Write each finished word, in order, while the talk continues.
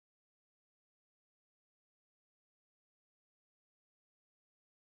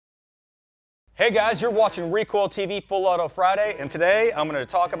Hey guys, you're watching Recoil TV Full Auto Friday, and today I'm going to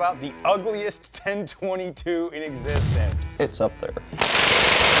talk about the ugliest 1022 in existence. It's up there.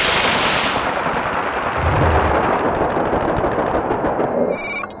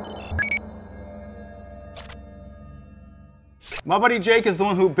 My buddy Jake is the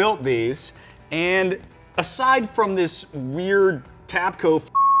one who built these, and aside from this weird Tapco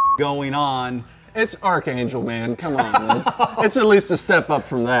going on, It's Archangel, man. Come on. It's at least a step up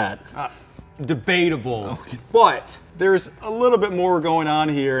from that. debatable, but there's a little bit more going on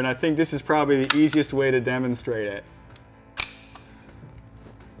here, and I think this is probably the easiest way to demonstrate it.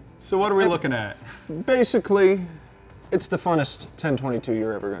 So what are we looking at? Basically, it's the funnest 1022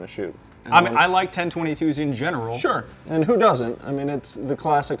 you're ever going to shoot. I mean, I like 1022s in general. Sure. And who doesn't? I mean, it's the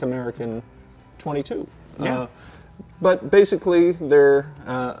classic American 22. Yeah. But basically, they're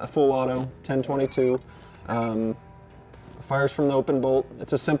a full auto 1022. Fires from the open bolt.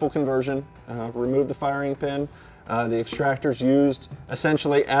 It's a simple conversion. Remove the firing pin. The extractor's used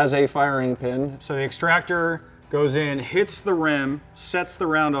essentially as a firing pin. So the extractor goes in, hits the rim, sets the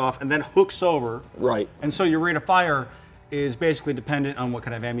round off, and then hooks over. Right. And so your rate of fire is basically dependent on what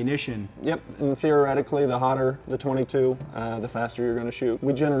kind of ammunition. Yep, and theoretically, the hotter the 22, the faster you're going to shoot.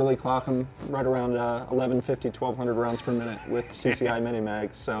 We generally clock them right around 1150, 1200 rounds per minute with CCI mini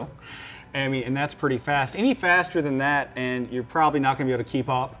mags. So, I mean, and that's pretty fast. Any faster than that, and you're probably not going to be able to keep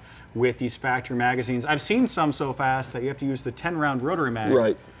up with these factory magazines. I've seen some so fast that you have to use the 10-round rotary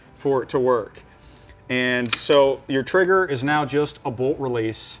mag for it to work. And so your trigger is now just a bolt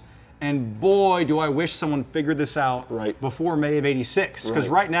release. And boy, do I wish someone figured this out before May of '86. Because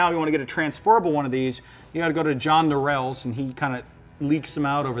right now, you want to get a transferable one of these, you got to go to John Norell's, and he kind of leaks them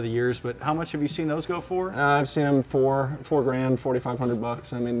out over the years. But how much have you seen those go for? I've seen them for $4 grand,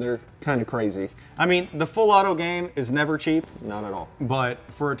 $4,500. I mean, they're kind of crazy. I mean, the full auto game is never cheap. Not at all. But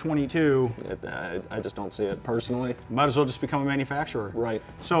for a 22, I just don't see it personally. Might as well just become a manufacturer. Right.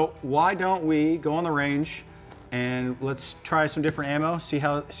 So why don't we go on the range and let's try some different ammo, see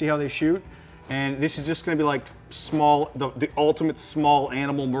how they shoot. And this is just going to be like the ultimate small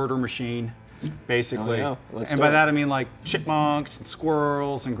animal murder machine, basically. Oh, yeah. And by that I mean like chipmunks and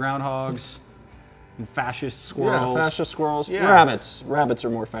squirrels and groundhogs and fascist squirrels. Yeah, fascist squirrels. Yeah. Rabbits. Rabbits are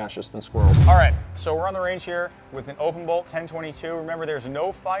more fascist than squirrels. All right, so we're on the range here with an open bolt 1022. Remember, there's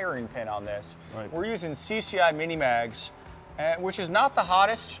no firing pin on this. Right. We're using CCI mini mags, which is not the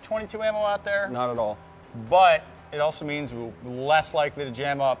hottest 22 ammo out there. Not at all. But it also means we're less likely to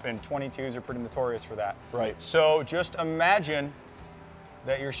jam up, and 22s are pretty notorious for that. Right. So just imagine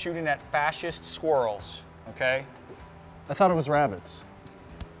that you're shooting at fascist squirrels, okay? I thought it was rabbits.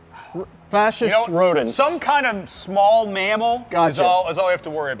 Fascist rodents. Some kind of small mammal is all we have to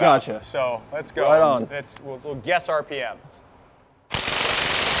worry about. Gotcha. So let's go. Right on. We'll guess RPM.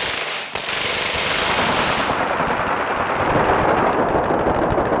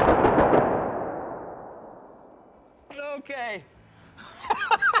 Okay.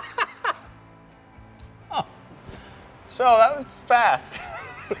 Oh. So that was fast.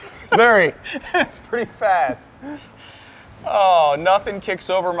 Very. It's pretty fast. Oh, nothing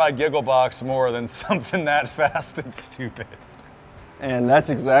kicks over my giggle box more than something that fast and stupid. And that's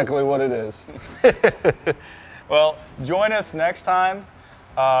exactly what it is. Well, join us next time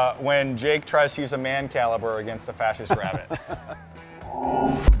when Jake tries to use a man caliber against a fascist rabbit.